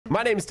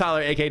My name is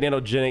Tyler, aka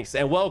Nanogenics,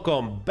 and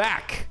welcome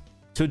back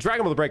to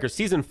Dragon Ball Breaker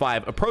Season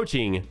 5,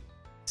 approaching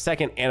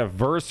 2nd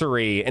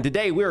anniversary. And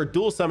today we are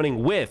dual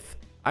summoning with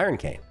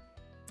Ironcane.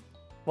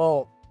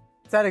 Well,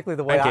 technically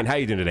the way Ironcane, how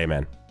you doing today,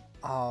 man?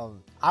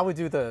 I would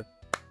do the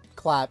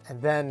clap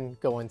and then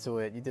go into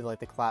it. You did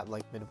like the clap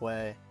like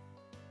midway.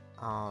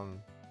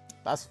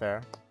 That's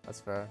fair.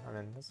 That's fair. I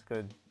mean, that's a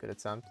good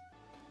attempt.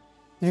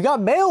 You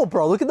got mail,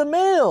 bro. Look at the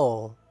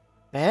mail,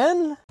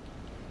 man.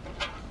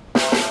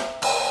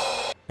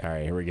 All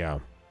right, here we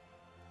go.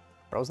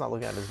 Bro's not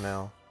looking at his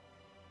mail.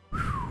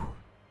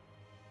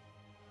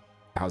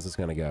 How's this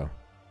gonna go?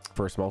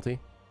 First multi?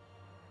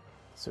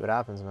 See what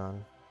happens,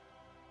 man.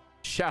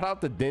 Shout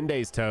out to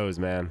Dende's toes,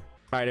 man.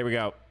 All right, here we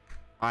go.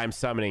 I'm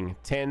summoning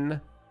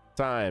 10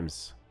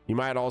 times. You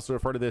might also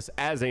refer to this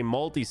as a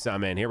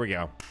multi-summon. Here we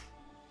go.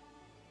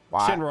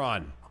 Wow.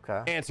 Shinron.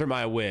 Okay. Answer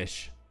my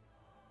wish.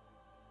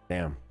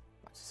 Damn. I'm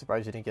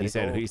surprised you didn't get He it.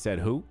 said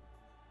who?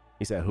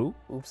 He said who?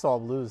 Oops, all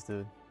blues,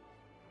 dude.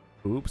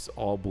 Oops,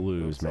 all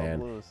blues, Oops,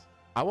 man. all blues.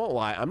 I won't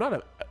lie. I'm not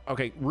a...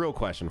 Okay, real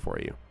question for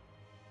you.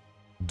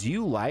 Do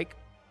you like...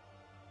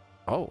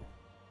 Oh.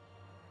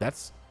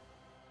 That's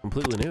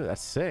completely new.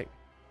 That's sick.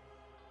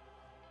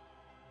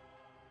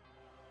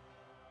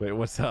 Wait,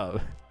 what's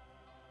up?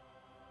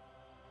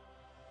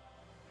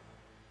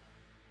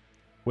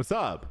 What's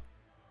up?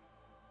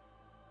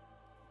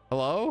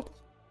 Hello?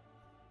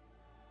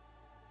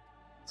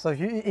 So if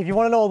you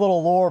want to know a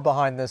little lore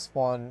behind this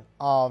one,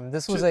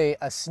 this was a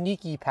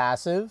sneaky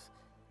passive.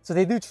 So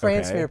they do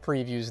transfer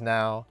previews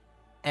now,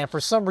 and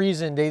for some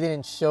reason they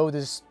didn't show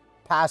this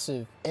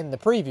passive in the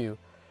preview.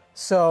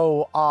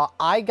 So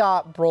I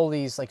got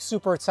Broly's like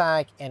super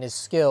attack and his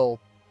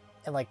skill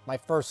in like my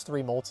first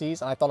 3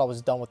 multis, and I thought I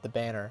was done with the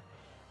banner.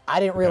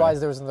 I didn't realize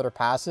there was another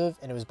passive,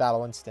 and it was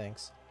Battle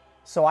Instincts.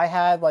 So I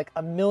had like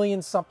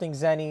 1,000,000 something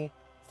Zenny,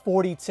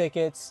 40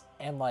 tickets,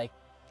 and like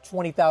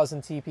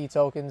 20,000 TP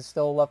tokens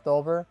still left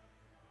over.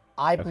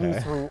 I blew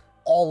through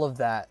all of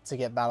that to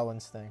get Battle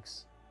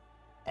Instincts.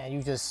 And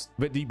you just...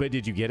 But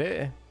did you get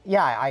it?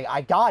 Yeah,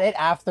 I got it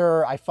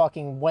after I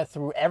fucking went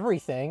through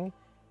everything.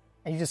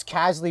 And you just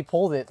casually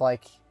pulled it,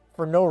 like,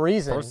 for no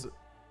reason.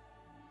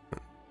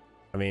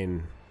 I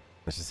mean,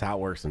 that's just how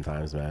it works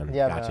sometimes, man.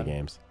 Yeah, Gotcha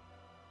games.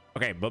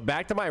 Okay, but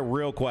back to my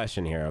real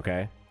question here,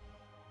 okay?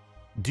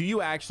 Do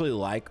you actually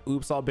like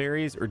Oops All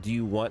Berries, or do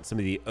you want some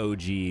of the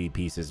OG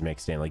pieces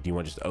mixed in? Like, do you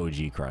want just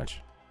OG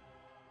Crunch?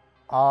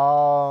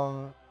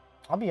 I'll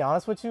be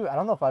honest with you. I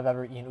don't know if I've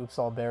ever eaten Oops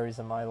All Berries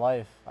in my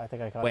life. I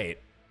think I kind of... Wait.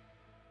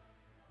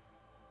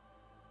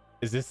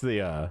 Is this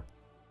the...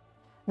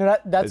 No,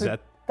 that's a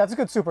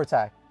good super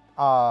attack.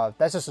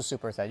 That's just a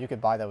super attack. You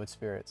could buy that with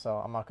Spirit, so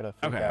I'm not going to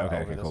freak out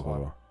over this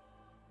one.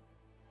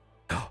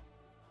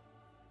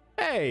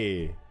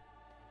 Hey!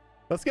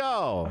 Let's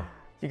go!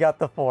 You got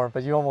the form,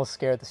 but you almost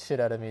scared the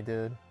shit out of me,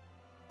 dude.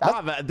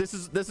 Nah, this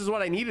is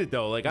what I needed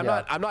though. Like I'm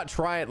not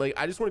trying. Like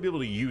I just want to be able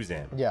to use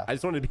him. Yeah. I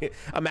just want to be.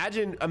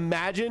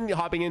 Imagine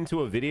hopping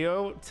into a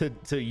video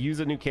to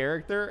use a new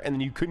character and then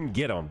you couldn't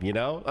get him. You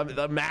know? I mean,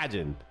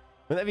 imagine.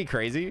 Wouldn't that be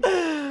crazy?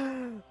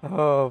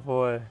 Oh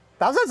boy,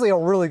 that was actually a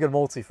really good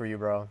multi for you,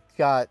 bro. You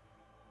got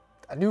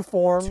a new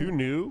form. 2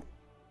 new.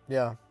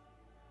 Yeah.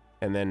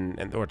 And then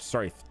two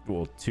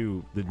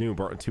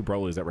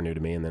Brolys that were new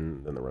to me, and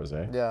then the Rose.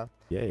 Yeah.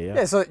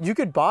 Yeah. So you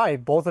could buy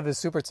both of his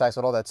super attacks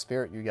with all that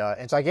spirit you got.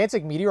 And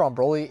Gigantic Meteor on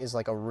Broly is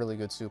like a really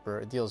good super.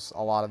 It deals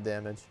a lot of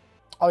damage.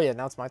 Oh yeah,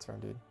 now it's my turn,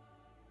 dude.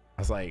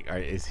 I was like, all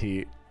right, is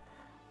he...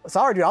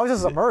 Sorry, dude. I was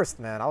just immersed,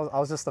 man. I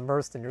was just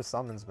immersed in your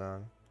summons,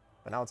 man.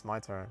 But now it's my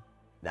turn.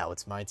 Now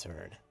it's my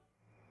turn.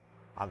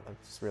 I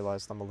just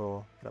realized I'm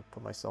gonna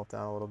put myself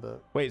down a little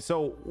bit. Wait,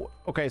 so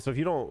okay, so if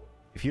you don't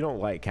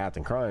like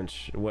Captain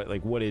Crunch,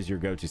 what is your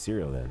go-to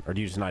cereal then? Or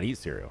do you just not eat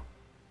cereal?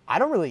 I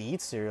don't really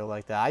eat cereal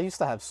like that. I used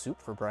to have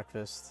soup for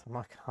breakfast. I'm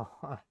not gonna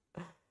lie.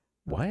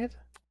 What?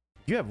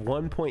 You have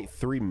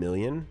 1.3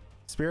 million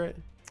Spirit?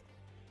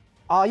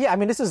 Yeah, I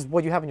mean, this is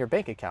what you have in your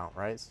bank account,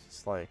 right? It's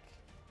just like...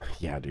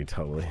 Yeah, dude,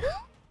 totally.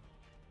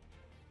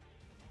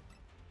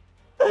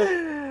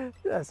 Yeah,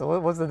 so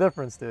what's the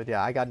difference, dude?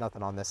 Yeah, I got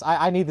nothing on this.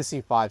 I need to see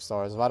 5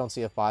 stars. If I don't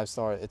see a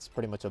 5-star, it's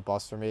pretty much a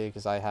bust for me,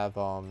 because I have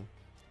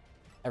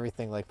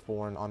everything like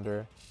 4 and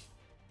under.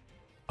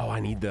 Oh, I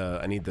need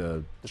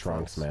the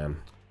trunks, man.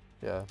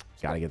 Yeah.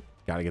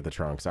 Gotta get the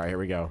trunks. All right, here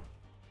we go.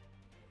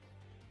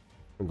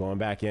 I'm going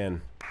back in.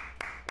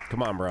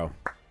 Come on, bro.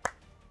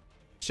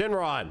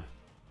 Shinron.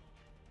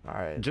 All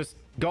right. Just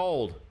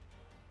gold.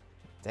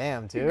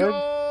 Damn, dude.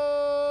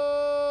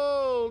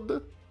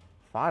 Gold.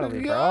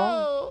 Finally,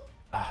 bro.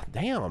 Oh,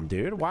 damn,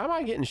 dude. Why am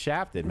I getting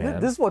shafted,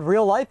 man? This is what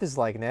real life is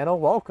like, Nano.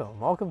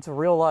 Welcome to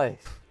real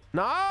life.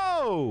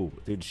 No,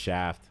 dude.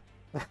 Shaft.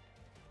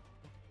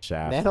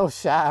 Shaft. Nano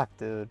shaft,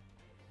 dude.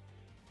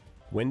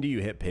 When do you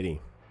hit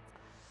pity?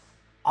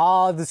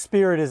 The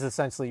spirit is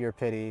essentially your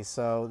pity.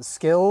 So the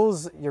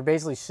skills, you're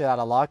basically shit out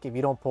of luck. If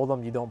you don't pull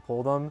them, you don't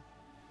pull them.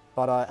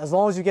 But as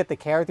long as you get the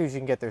characters,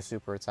 you can get their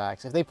super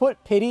attacks. If they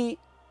put pity...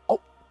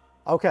 Oh,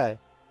 okay.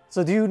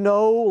 So do you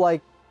know,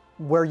 like,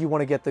 where you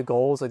want to get the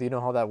goals? Like, do you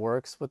know how that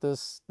works with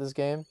this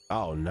game?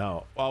 Oh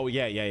no. Oh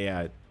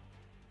yeah.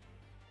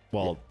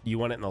 Well, you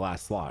want it in the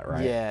last slot,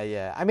 right?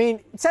 Yeah. I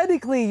mean,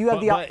 technically, you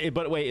have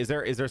but wait, is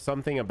there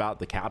something about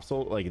the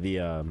capsule, like the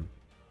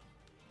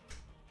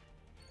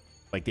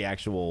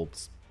actual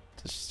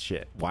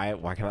shit? Why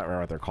can I not remember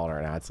what they're called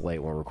right now? It's late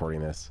when we're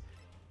recording this.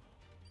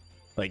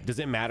 Like, does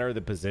it matter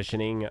the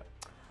positioning?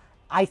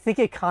 I think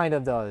it kind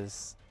of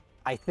does.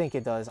 I think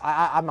it does.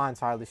 I'm not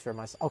entirely sure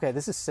myself. Okay,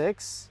 this is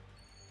 6,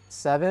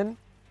 7,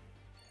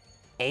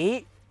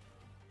 8.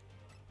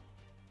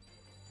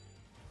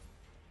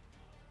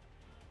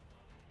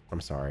 I'm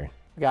sorry.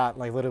 Got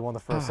like literally one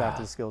of the first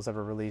active skills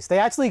ever released. They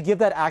actually give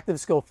that active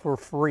skill for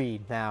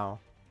free now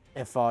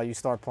if you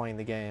start playing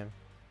the game.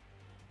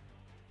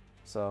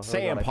 So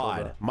Saiyan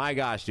Pod. My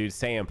gosh, dude,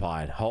 Saiyan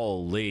Pod.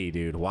 Holy,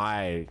 dude.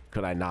 Why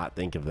could I not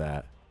think of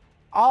that?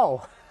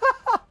 Oh.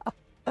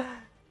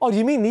 Oh, do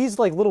you mean these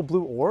like little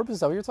blue orbs? Is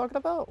that what you're talking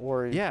about?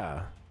 Or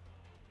yeah.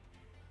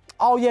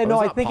 Oh yeah, no,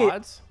 I think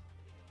pods?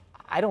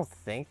 I don't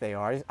think they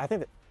are. I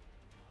think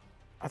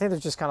they're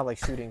just kind of like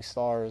shooting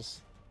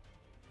stars.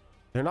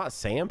 They're not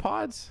Saiyan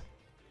pods?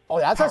 Oh,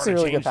 that's actually a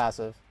really good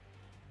passive.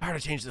 Power to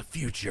change the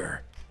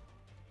future.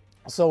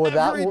 So with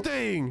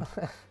everything.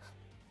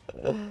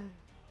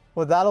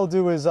 What that'll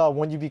do is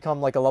when you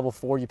become like a level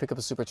 4, you pick up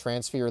a super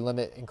transfer, your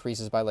limit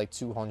increases by like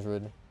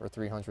 200 or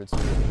 300, so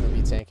you'll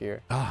be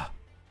tankier.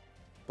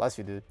 Bless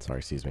you, dude. Sorry,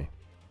 excuse me.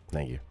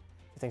 Thank you.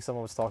 You think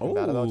someone was talking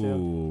bad about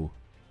you?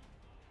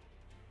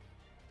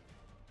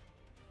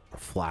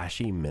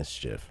 Flashy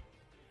mischief.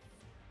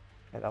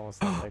 Yeah, that one's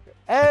not like it.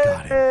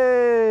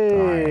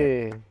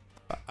 Hey!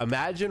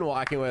 Imagine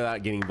walking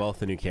without getting both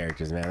the new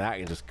characters, man.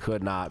 That just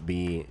could not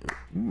be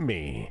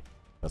me.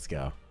 Let's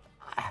go.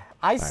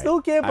 I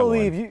still can't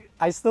believe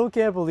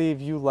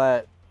you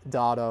let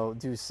Dotto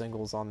do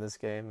singles on this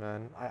game,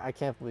 man. I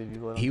can't believe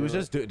you let him. He was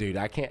just dude,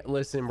 I can't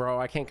listen, bro.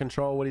 I can't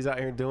control what he's out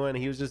here doing.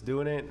 He was just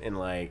doing it, and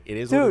like it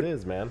is what it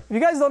is, man. You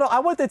guys don't know. I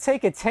went to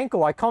take a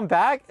Tenko. I come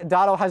back,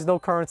 Dotto has no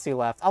currency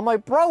left. I'm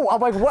like, bro. I'm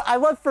like, what? I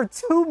left for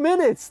 2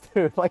 minutes,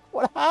 dude. Like,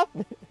 what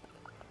happened?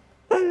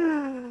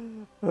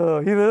 Oh,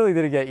 he literally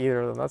didn't get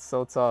either of them. That's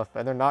so tough,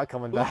 and they're not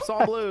coming back. Oops,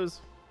 all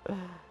blues.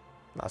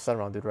 Nah, set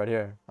around, dude, right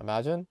here.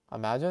 Imagine.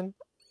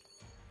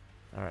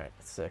 All right,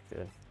 sick,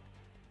 dude.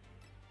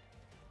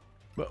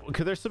 But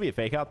could there still be a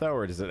fake out though,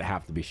 or does it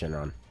have to be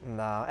Shinron?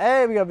 Nah.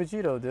 Hey, we got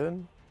Vegeta,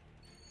 dude.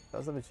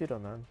 That's a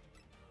Vegeta, man.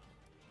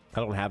 I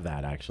don't have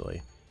that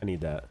actually. I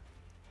need that.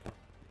 Hey,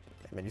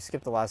 man, you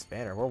skipped the last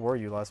banner. Where were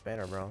you last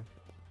banner, bro?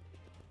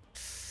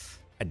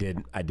 I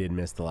did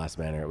miss the last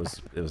banner. It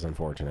was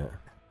unfortunate.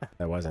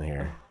 I wasn't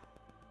here.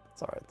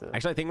 It's alright, dude.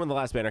 Actually, I think when the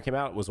last banner came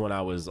out was when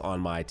I was on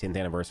my 10th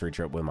anniversary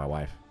trip with my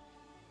wife.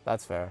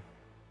 That's fair.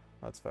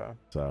 That's fair.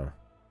 So.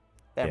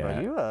 Damn, yeah, bro,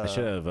 you I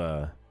should have.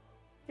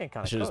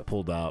 I should just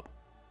pulled up.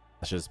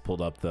 I should just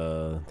pulled up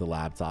the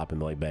laptop and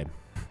be like, babe,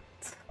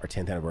 our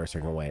 10th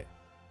anniversary can wait.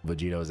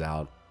 Vegeto's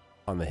out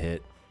on the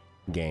hit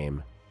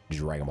game,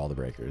 Dragon Ball the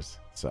Breakers.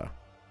 So.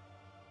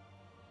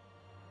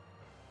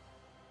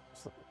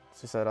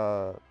 She said,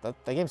 that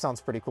game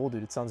sounds pretty cool,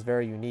 dude. It sounds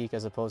very unique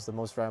as opposed to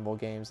most Dragon Ball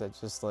games that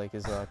just like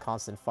is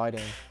constant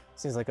fighting.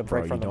 Seems like a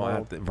break from the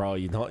mold. Bro,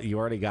 you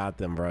already got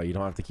them, bro. You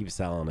don't have to keep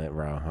selling it,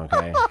 bro.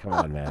 Okay, come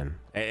on, man.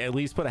 At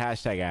least put a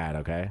hashtag ad,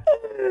 okay?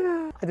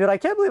 Dude, I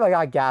can't believe I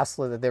got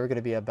gaslit that they were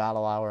gonna be a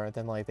battle hour, and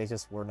then like they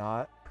just were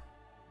not.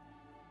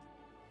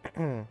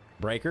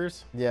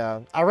 Breakers? Yeah,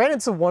 I ran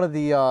into one of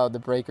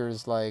the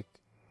breakers, like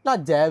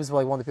not devs, but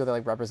like one of the people that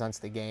like represents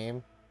the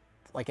game,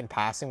 like in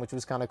passing, which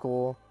was kind of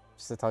cool,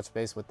 just to touch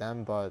base with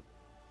them. But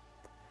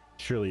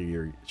surely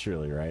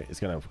right. It's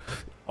gonna.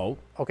 Oh.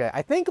 Okay,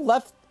 I think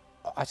left.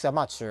 Actually, I'm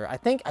not sure. I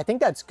think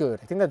that's good.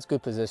 I think that's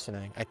good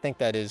positioning. I think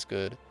that is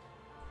good.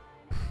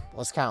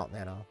 Let's count,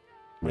 Nano.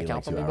 You gonna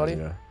count for me, buddy?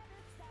 Ago.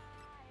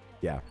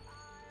 Yeah.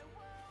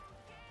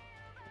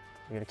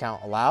 You gonna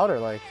count aloud or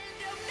like?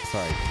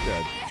 Sorry.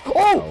 Good.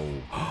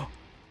 Oh!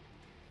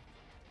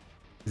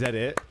 Is that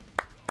it?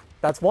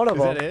 That's one of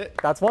them. Is that it?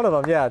 That's one of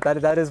them. Yeah,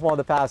 that is one of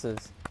the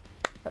passes.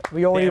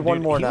 We only need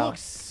one more now. He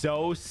looks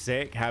so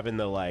sick having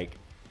the like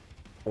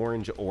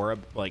orange aura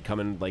like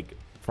coming like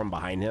from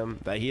behind him.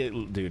 That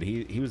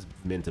he was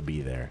meant to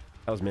be there.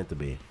 That was meant to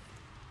be.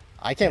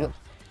 I can't.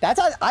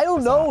 I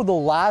don't know the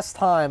last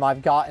time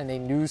I've gotten a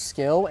new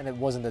skill and it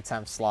wasn't the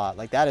 10th slot.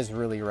 Like that is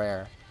really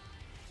rare.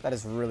 That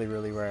is really,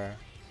 really rare.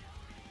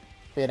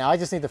 But yeah, now I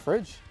just need the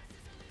fridge.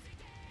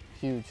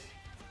 Huge.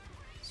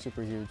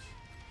 Super huge.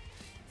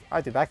 All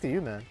right, dude, back to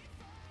you, man.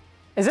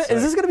 Is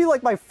this gonna be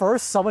like my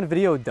first summon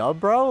video dub,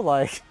 bro?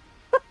 Like,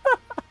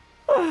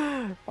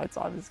 my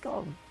time has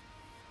come.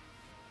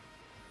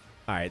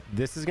 All right,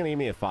 this is gonna give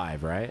me a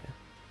 5, right,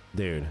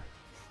 dude?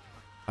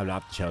 I'm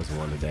not the chosen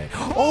one today.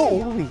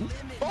 Oh!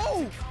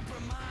 Oh!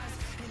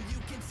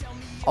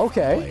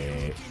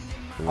 Okay.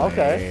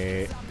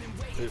 Okay.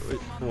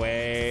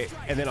 Wait.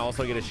 And then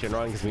also get a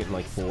Shinron because we're getting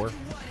like 4.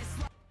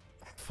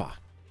 Fuck.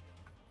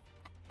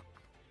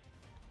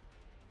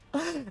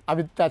 I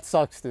mean, that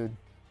sucks, dude.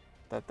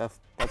 That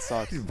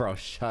sucks. Bro,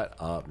 shut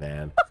up,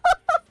 man.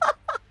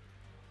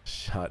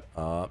 Shut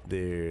up,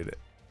 dude.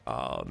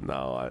 Oh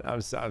no,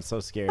 I'm so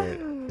scared.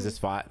 Is this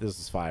 5? This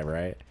is 5,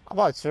 right? I'm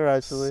not sure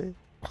actually.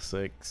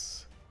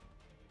 6,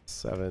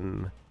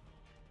 7,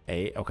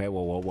 8. Okay,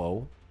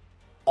 whoa.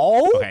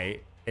 Oh.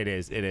 Okay, it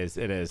is.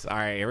 All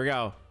right, here we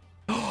go.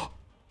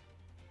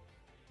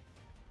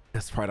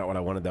 That's probably not what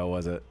I wanted though,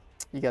 was it?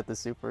 You got the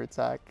super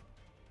attack.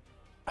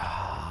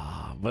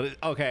 But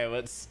okay,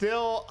 but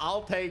still,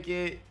 I'll take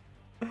it.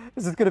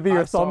 Is this gonna be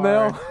your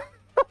thumbnail?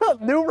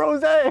 New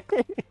rose.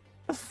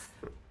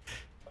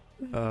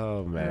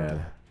 Oh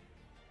man.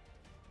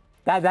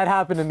 That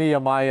happened to me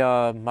on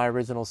my my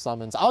original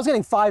summons. I was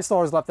getting 5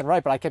 stars left and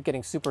right, but I kept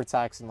getting super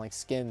attacks and like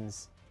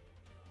skins.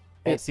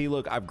 And see,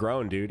 look, I've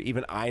grown, dude.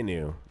 Even I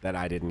knew that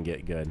I didn't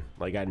get good.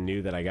 Like I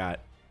knew that I got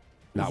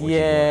not what you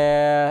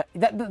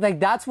want. Like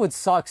that's what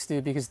sucks,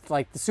 dude. Because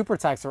like the super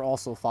attacks are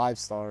also 5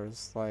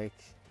 stars. Like,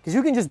 because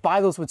you can just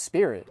buy those with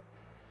spirit.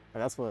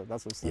 Like, that's what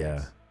sucks.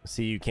 Yeah.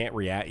 See, you can't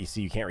react. You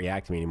see, you can't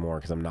react to me anymore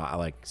because I'm not. I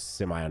like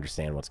semi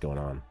understand what's going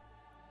on.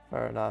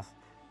 Fair enough.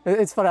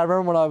 It's funny. I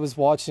remember when I was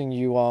watching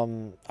you.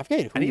 I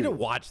forget. I need to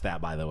watch that,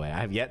 by the way. I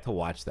have yet to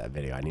watch that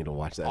video. I need to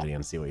watch that video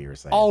and see what you were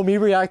saying. Oh, me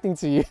reacting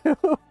to you.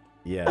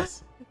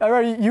 Yes. I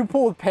remember you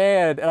pulled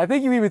Pan, and I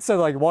think you even said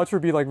like, "Watch her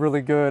be like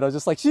really good." I was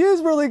just like, "She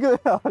is really good."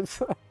 I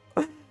was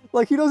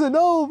like, he doesn't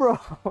know, bro.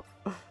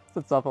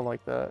 Said something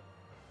like that.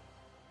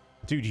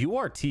 Dude, you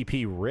are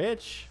TP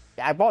rich.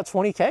 Yeah, I bought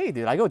 20K,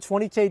 dude. I go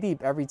 20K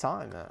deep every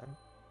time, man.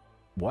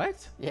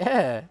 What?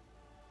 Yeah.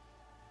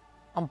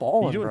 I'm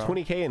balling, You doing bro.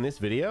 20K in this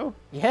video?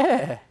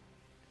 Yeah.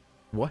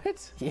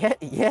 What?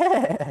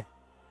 Yeah.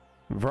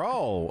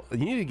 Bro, you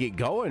need to get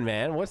going,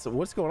 man. What's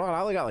going on? I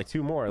only got like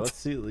 2 more. Let's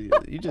see.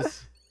 You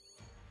just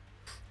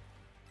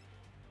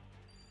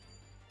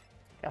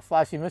got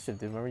flashy mission,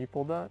 dude. Remember you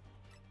pulled that?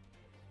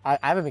 I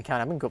haven't been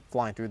counting. I've been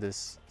flying through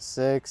this.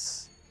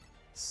 6,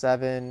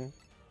 7.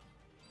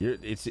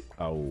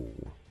 Oh.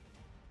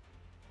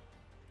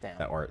 Damn.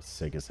 That art's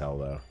sick as hell,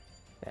 though.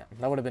 Damn.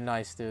 That would have been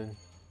nice, dude.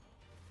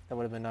 That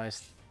would have been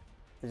nice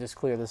to just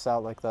clear this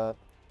out like that.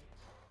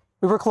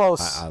 We were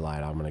close. I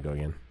lied. I'm gonna go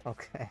again.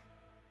 Okay.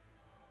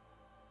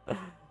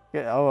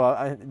 Yeah.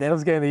 Oh,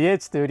 Nano's getting the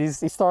itch, dude. He's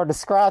starting to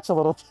scratch a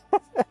little.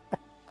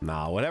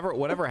 Nah,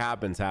 whatever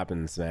happens,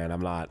 man.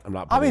 I'm not.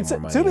 I mean,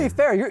 to be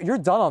fair, you're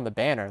done on the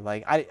banner.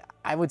 Like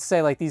I would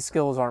say like these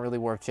skills aren't really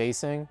worth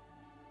chasing.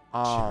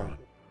 Sharon,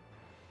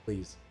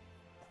 please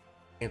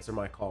answer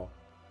my call.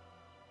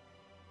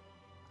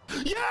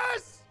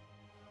 Yes.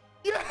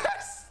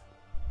 Yes.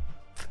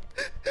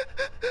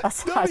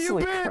 That's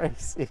actually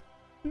crazy.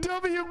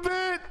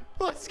 W-bit.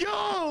 Let's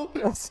go.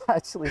 That's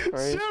actually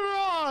crazy.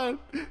 Sharon.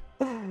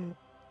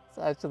 It's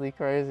actually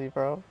crazy,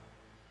 bro.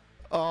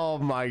 Oh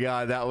my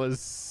god, that was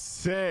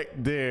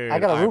sick, dude. I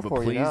got a root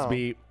for you now.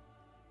 Be... Is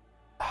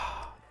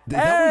hey,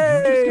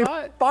 that what you just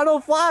got? Final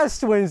Flash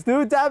twins,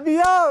 dude. Dab me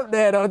up,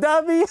 Nano.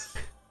 Dab me.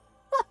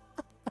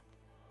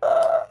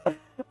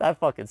 That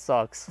fucking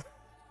sucks.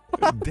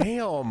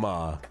 Damn.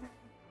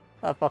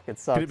 That fucking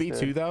sucks. Could it be dude.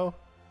 2 though?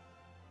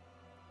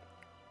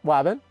 What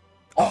happened?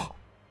 Oh,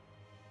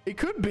 it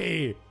could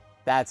be.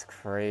 That's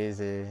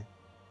crazy.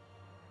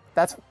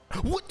 That's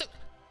what the.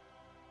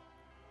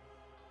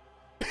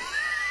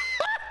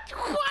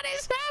 What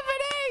is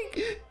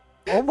happening?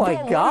 Oh my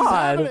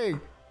god.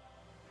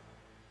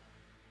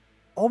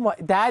 Oh my,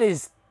 that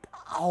is,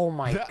 oh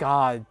my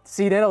god.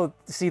 See,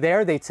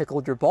 there they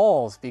tickled your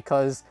balls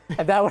because,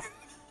 and that was,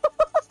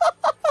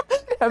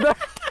 and that,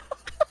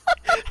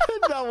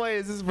 no way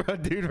is this bro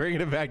dude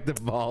bringing it back to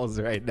balls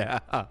right now.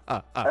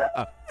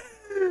 I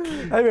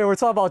mean, we're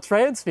talking about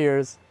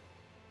transfers.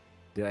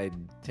 Did I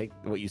take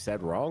what you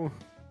said wrong?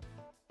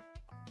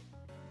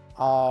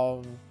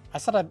 I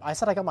said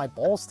I got my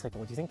balls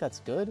tickled. Do you think that's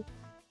good?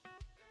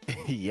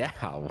 Yeah,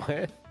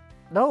 what?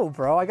 No,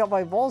 bro, I got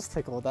my balls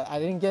tickled. I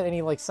didn't get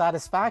any like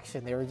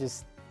satisfaction. They were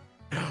just.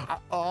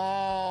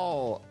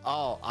 Oh,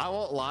 I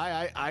won't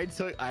lie.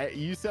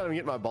 You said I'm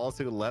getting my balls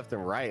tickled left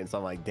and right, and so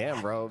I'm like,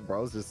 damn,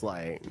 bro's just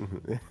like.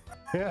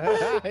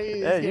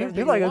 Hey,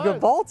 you like a good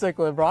ball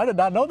tickler, bro. I did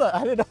not know that.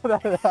 I didn't know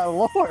that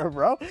lore,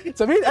 bro.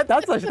 To me,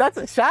 that's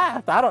a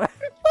shaft. I don't.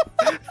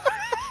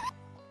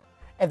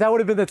 If that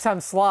would have been the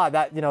 10th slot,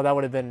 that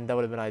would have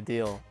been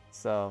ideal.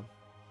 So.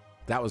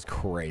 That was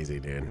crazy,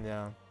 dude.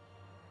 Yeah.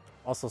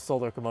 Also,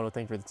 Solar Komodo,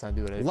 thank you for the 10,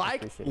 dude.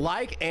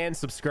 Like, and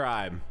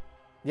subscribe.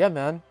 Yeah,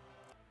 man.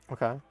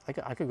 Okay,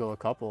 I could go a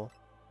couple.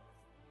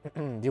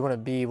 Do you want to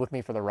be with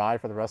me for the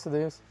ride for the rest of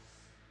these?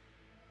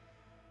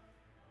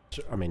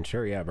 I mean,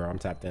 sure, yeah, bro. I'm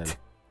tapped in.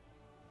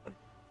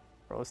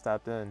 Bro's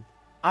tapped in.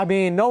 I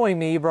mean, knowing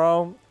me,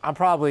 bro, I'm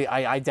probably...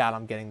 I doubt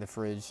I'm getting the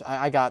fridge.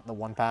 I got the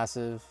 1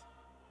 passive.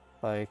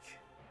 Like...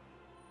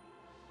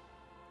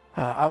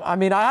 I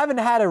mean, I haven't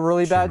had a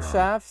really bad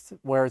shaft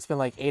where it's been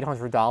like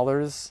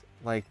 $800,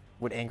 like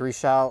with Angry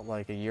Shout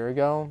like a year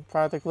ago,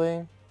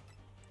 practically.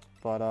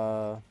 But,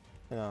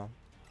 you know,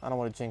 I don't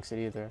want to jinx it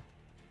either.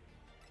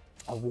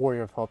 A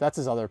Warrior of Hope. That's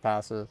his other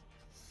passive.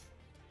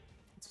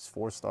 It's his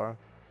 4-star.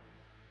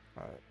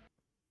 All right.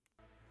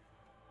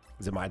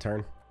 Is it my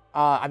turn?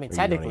 I mean, Or you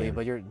technically,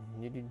 going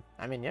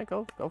but I mean, yeah,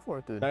 go for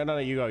it, dude. No,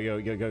 you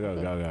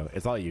go.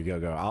 It's all you.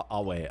 Go.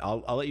 I'll wait.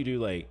 I'll let you do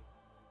like.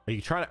 Are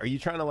you trying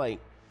to like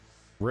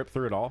rip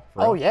through it all?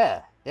 Oh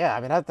yeah. Yeah.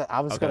 I mean,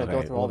 I was gonna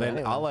go through all that.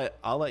 Then anyway.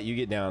 I'll let you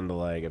get down to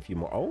like a few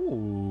more.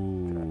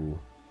 Oh.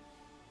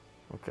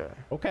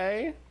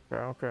 Okay.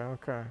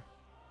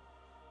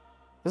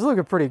 This is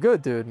looking pretty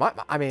good, dude.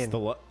 I mean,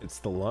 it's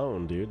the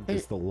lone, dude.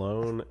 It's the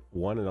lone,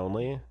 one and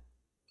only.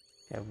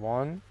 Yeah,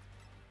 1,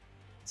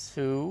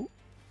 2,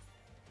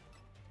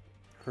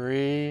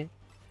 3,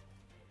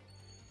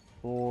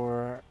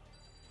 4.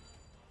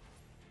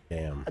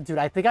 Damn. Dude,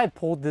 I think I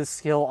pulled this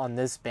skill on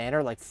this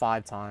banner like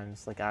 5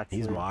 times. Like, actually.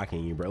 He's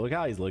mocking you, bro. Look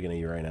how he's looking at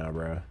you right now,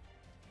 bro.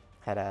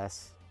 Head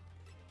ass.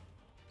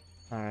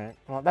 Alright.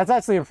 Well, that's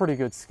actually a pretty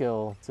good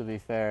skill, to be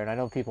fair. And I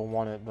know people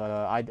want it, but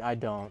I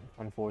don't,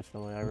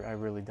 unfortunately. I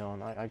really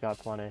don't. I got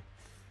plenty.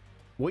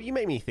 What you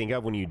make me think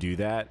of when you do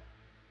that...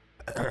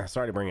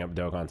 Sorry to bring up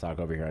Dokkan Talk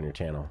over here on your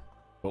channel.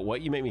 But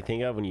what you make me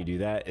think of when you do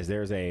that is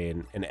there's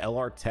an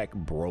LR Tech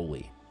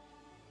Broly.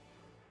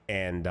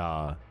 And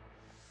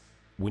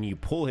when you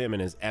pull him in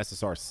his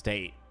SSR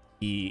state,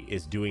 he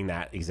is doing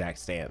that exact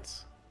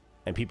stance.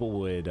 And people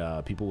would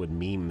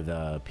meme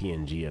the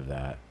PNG of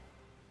that.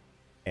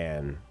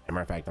 And as a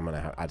matter of fact,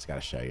 I just gotta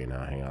show you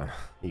now. Hang on.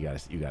 You gotta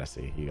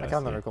see. I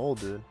got another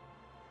gold, dude.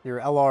 Your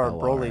LR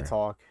Broly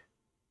talk.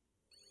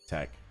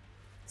 Tech.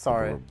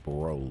 Sorry.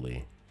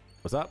 Broly.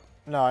 What's up?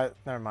 No,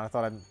 never mind.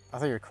 I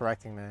thought you were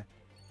correcting me.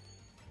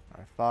 All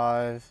right,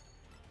 5,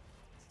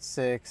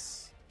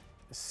 6,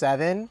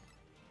 7.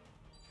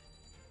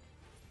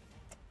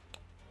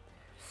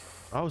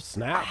 Oh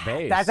snap!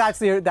 Base. That's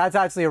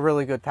actually a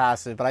really good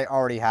passive, but I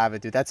already have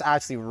it, dude. That's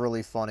actually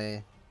really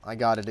funny. I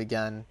got it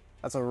again.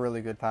 That's a really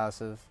good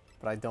passive,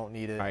 but I don't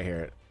need it. I hear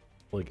it.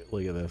 Look at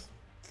this.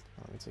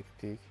 Let me take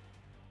a peek.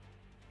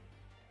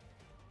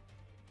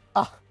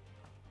 Ah,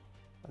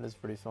 that is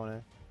pretty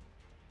funny.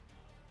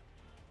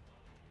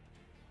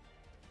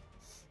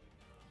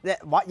 Yeah,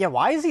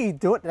 why is he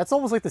doing... That's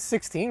almost like the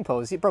 16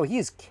 pose. Bro, he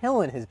is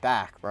killing his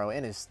back, bro,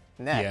 and his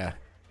neck. Yeah.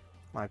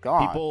 My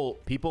God.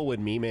 People would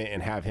meme it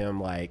and have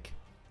him, like,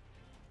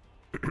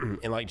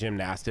 in, like,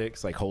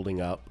 gymnastics, like, holding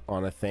up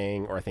on a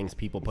thing, or things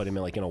people put him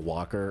in, like, in a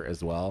walker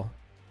as well.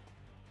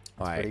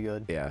 That's pretty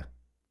good. Yeah.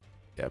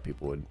 Yeah,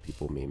 people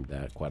meme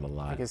that quite a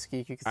lot. I guess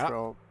Geek, you can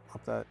throw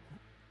up that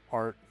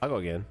art. I'll go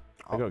again.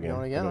 Okay.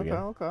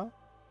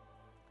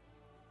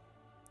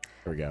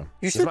 There we go.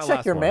 You should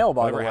check your mail,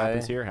 by the way. Whatever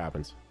happens here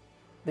happens.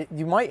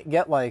 You might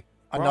get, like,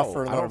 enough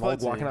for another I don't feel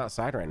like multi. walking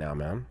outside right now,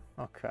 man.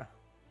 Okay.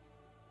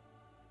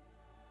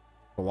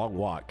 A long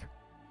walk.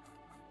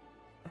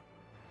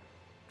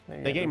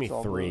 They gave me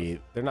 3.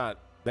 They're not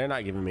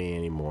giving me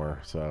any more,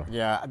 so.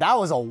 Yeah, that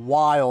was a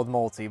wild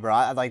multi,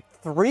 bro. Like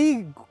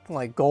 3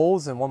 like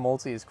goals and 1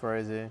 multi is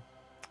crazy.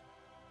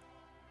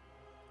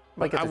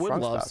 Like, I would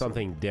love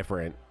something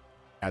different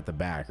at the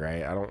back,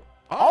 right? I don't.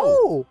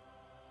 Oh!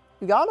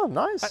 You got him.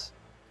 Nice.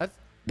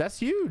 That's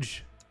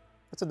huge.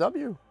 That's a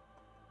W.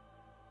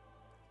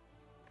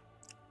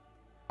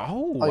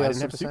 Oh, I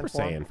didn't have Super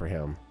Saiyan for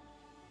him.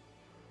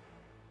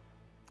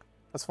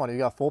 That's funny. You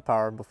got full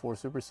power before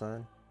Super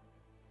Saiyan.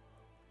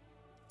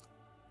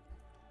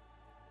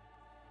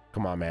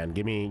 Come on, man.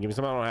 Give me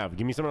something I don't have.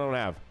 Give me something I don't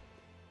have.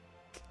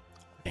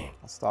 Dang.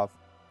 That's tough.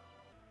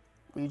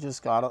 We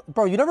just got it.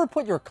 Bro, you never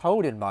put your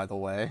code in, by the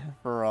way,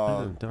 for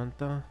dun,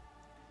 dun,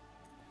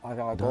 I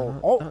got a gold.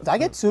 Oh, did I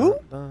get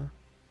 2?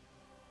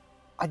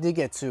 I did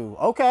get 2.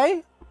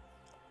 Okay.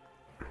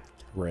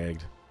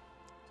 Rigged.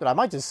 Dude, I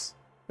might just...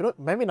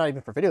 Maybe not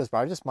even for videos, but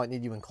I just might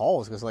need you in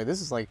calls, because, like,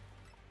 this is, like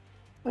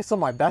some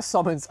of my best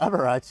summons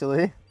ever,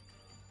 actually.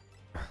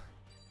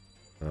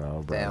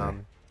 Oh, bro.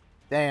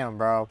 Damn,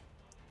 bro.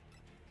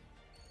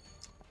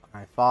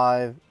 Alright,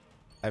 5.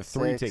 I have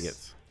 3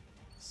 tickets.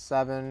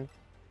 7.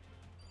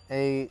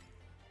 8.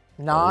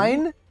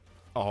 9?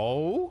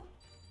 Oh?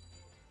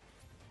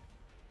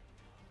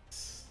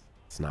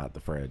 It's not the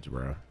fridge,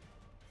 bro.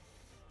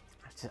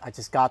 I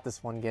just got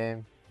this one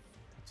game.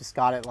 I just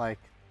got it, like,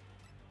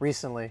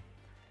 recently.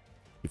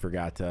 You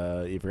forgot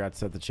to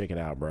set the chicken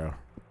out, bro.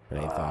 It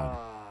ain't thawed.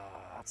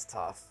 That's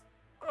tough.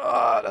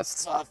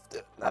 That's tough,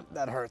 dude.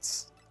 That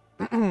hurts.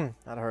 That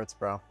hurts,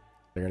 bro.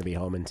 They're gonna be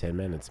home in 10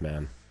 minutes,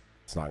 man.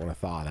 It's not gonna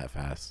thaw that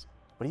fast.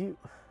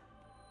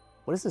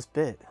 What is this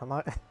bit? Am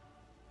I?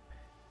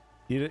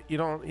 You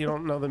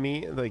don't know the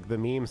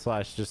meme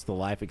slash just the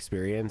life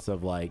experience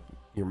of like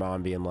your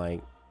mom being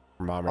like,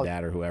 your mom or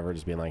dad or whoever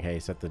just being like, hey,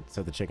 set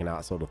the chicken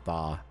out so it'll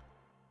thaw.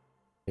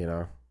 You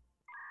know.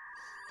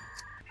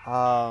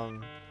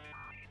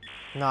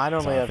 No, I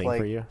normally have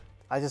like. For you?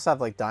 I just have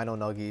like Dino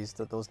Nuggies.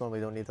 Those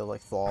normally don't need to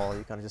like thaw.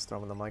 You kind of just throw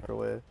them in the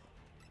microwave.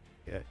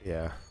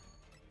 Yeah.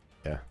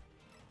 Are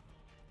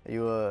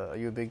you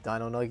a big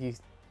Dino Nuggie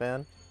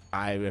fan?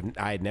 I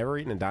had never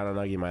eaten a Dino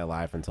Nuggie in my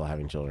life until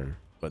having children,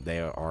 but they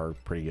are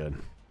pretty good.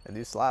 They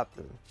do slap,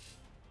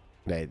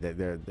 dude.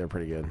 They're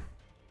pretty good.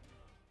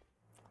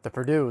 The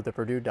Purdue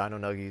Dino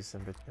Nuggies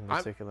in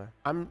particular.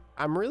 I'm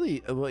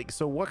really like,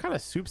 so what kind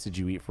of soups did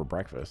you eat for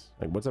breakfast?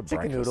 Like, what's a Chicken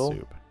breakfast noodle.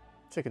 soup?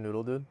 Chicken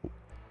noodle, dude.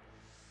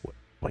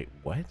 Wait,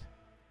 what?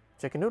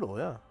 Chicken noodle,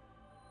 yeah.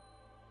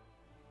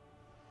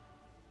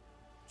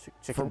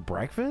 Chicken for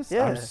breakfast?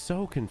 Yeah. I'm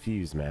so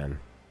confused, man.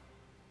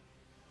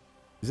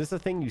 Is this a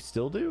thing you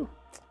still do?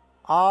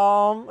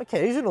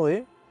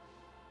 Occasionally.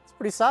 It's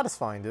pretty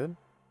satisfying, dude.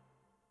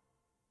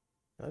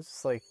 It's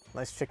just like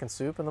nice chicken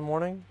soup in the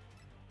morning.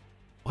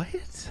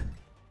 What?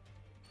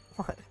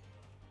 What?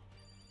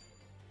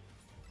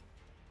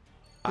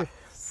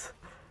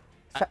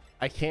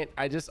 I can't.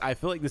 I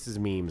feel like this is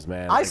memes,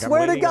 man. I like,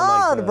 swear to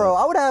God, bro.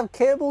 I would have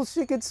Campbell's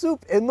chicken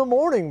soup in the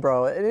morning,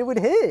 bro, and it would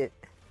hit.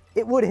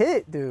 It would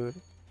hit, dude.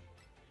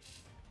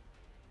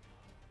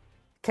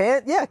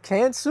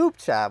 Canned soup,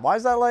 chat. Why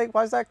is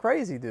that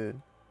crazy,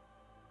 dude?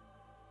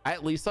 I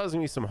at least thought it was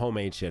gonna be some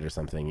homemade shit or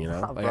something, you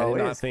know? Nah, like, bro, I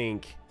did not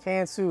think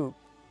canned soup.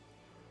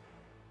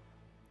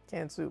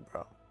 Canned soup,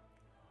 bro.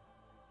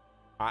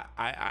 I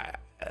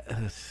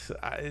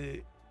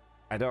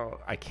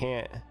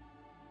can't.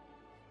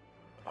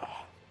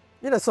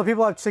 You know, some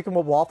people have chicken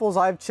with waffles.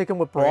 I have chicken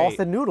with broth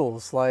and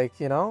noodles. Like,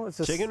 you know, it's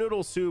just chicken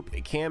noodle soup.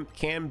 It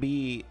can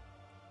be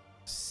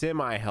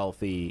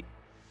semi-healthy.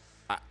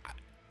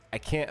 I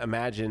can't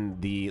imagine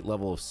the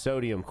level of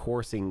sodium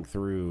coursing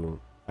through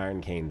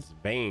Ironcane's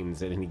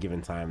veins at any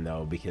given time,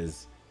 though,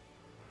 because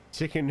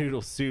chicken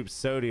noodle soup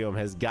sodium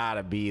has got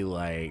to be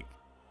like,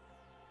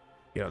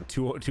 you know,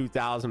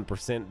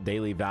 2,000%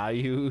 daily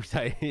value,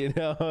 you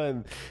know,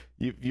 and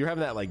you're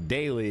having that like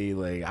daily,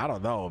 like, I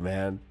don't know,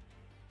 man.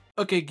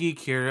 Okay, Geek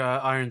here,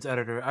 Iron's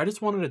editor. I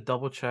just wanted to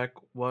double check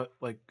what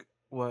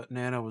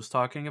Nano was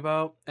talking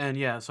about, and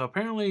yeah, so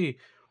apparently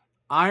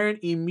Iron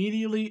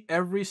immediately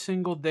every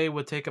single day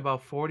would take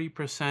about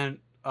 40%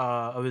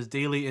 of his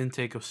daily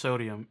intake of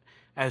sodium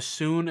as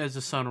soon as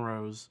the sun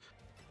rose.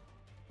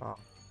 Oh,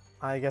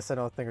 I guess I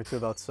know a thing or two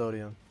about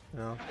sodium, you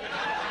know.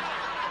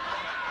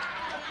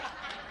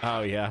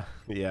 Oh yeah,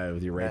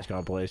 with your rage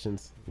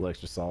compilations, a little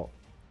extra salt.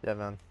 Yeah,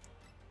 man.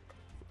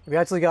 We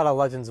actually got a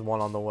Legends one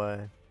on the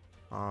way.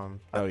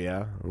 Oh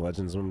yeah,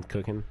 Legends one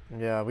cooking.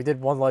 Yeah, we did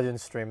one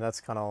Legends stream.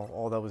 That's kind of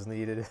all that was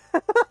needed.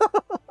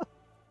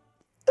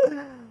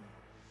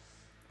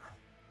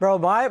 Bro,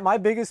 my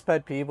biggest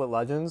pet peeve with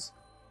Legends,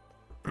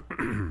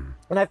 and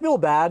I feel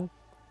bad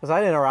because I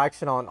had an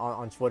interaction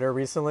on Twitter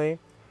recently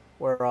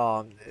where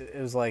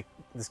it was like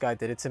this guy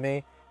did it to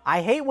me.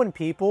 I hate when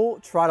people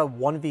try to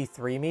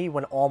 1v3 me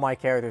when all my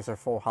characters are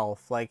full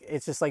health. Like,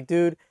 it's just like,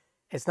 dude,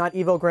 it's not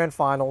Evo Grand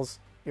Finals.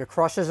 Your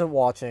crush isn't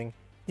watching.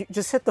 You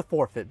just hit the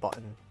forfeit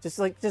button. Just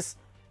like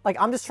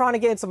I'm just trying to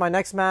get into my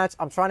next match.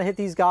 I'm trying to hit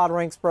these god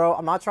ranks, bro.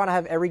 I'm not trying to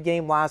have every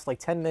game last like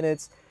 10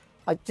 minutes.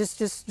 Like,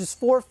 just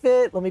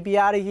forfeit. Let me be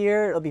out of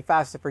here. It'll be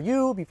faster for you.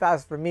 It'll be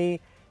faster for me.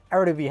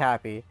 Everybody be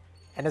happy.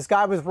 And this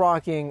guy was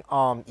rocking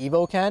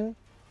Evo Ken.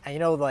 And you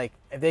know, like,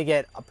 if they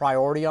get a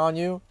priority on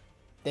you,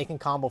 they can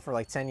combo for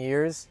like 10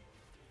 years.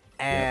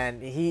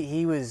 And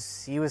he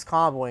was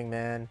comboing,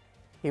 man.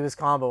 He was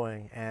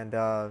comboing. And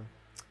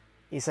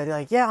he said,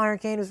 like, yeah,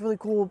 Ironcane was really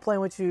cool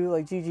playing with you,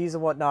 like, GGs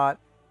and whatnot.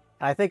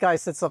 And I think I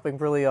said something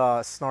really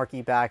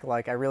snarky back,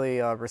 like, I really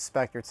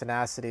respect your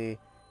tenacity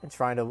in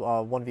trying to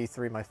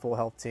 1v3 my full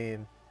health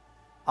team.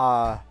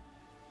 I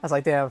was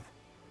like, damn, I'm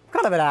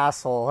kind of an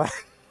asshole.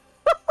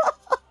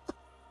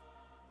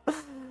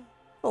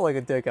 Felt like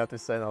a dick after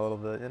saying that a little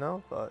bit, you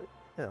know? But,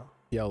 you know.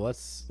 Yo,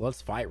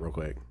 let's fight real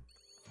quick.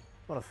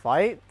 Want to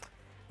fight?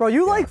 Bro,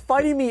 you like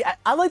fighting me.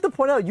 I like to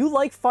point out, you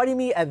like fighting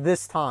me at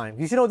this time.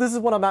 You should know this is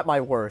when I'm at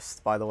my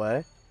worst, by the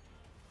way.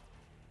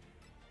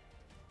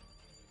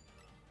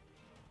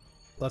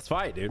 Let's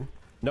fight, dude.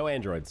 No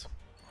androids.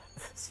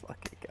 This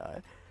fucking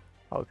guy.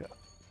 Okay.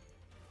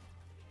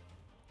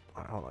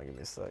 Alright, hold on, give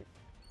me a sec.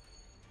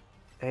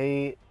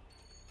 Hey.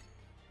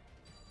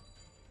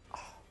 Oh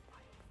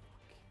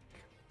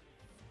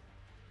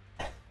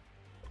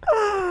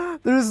my.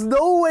 There's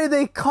no way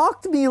they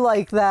cocked me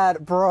like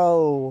that,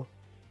 bro.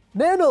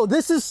 Nano,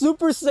 this is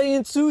Super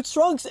Saiyan 2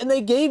 Trunks, and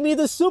they gave me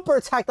the super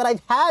attack that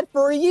I've had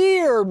for a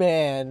year,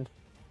 man.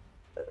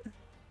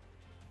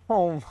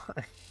 Oh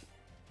my.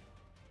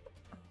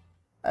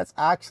 That's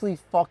actually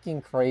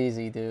fucking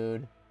crazy,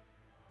 dude.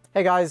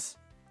 Hey guys,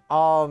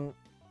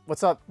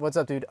 what's up,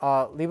 dude?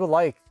 Leave a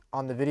like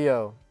on the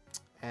video,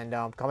 and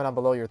comment down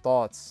below your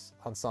thoughts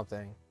on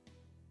something,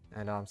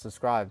 and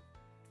subscribe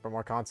for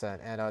more content,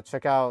 and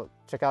check out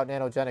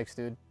Nanogenics,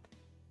 dude.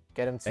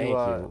 Get him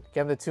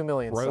to 2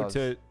 million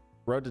subs.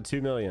 Road to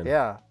 2 million.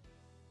 Yeah.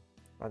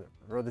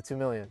 Road to 2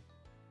 million.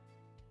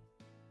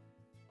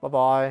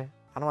 Bye-bye.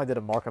 I know I did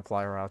a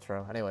Markiplier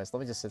outro. Anyways, let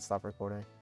me just stop recording.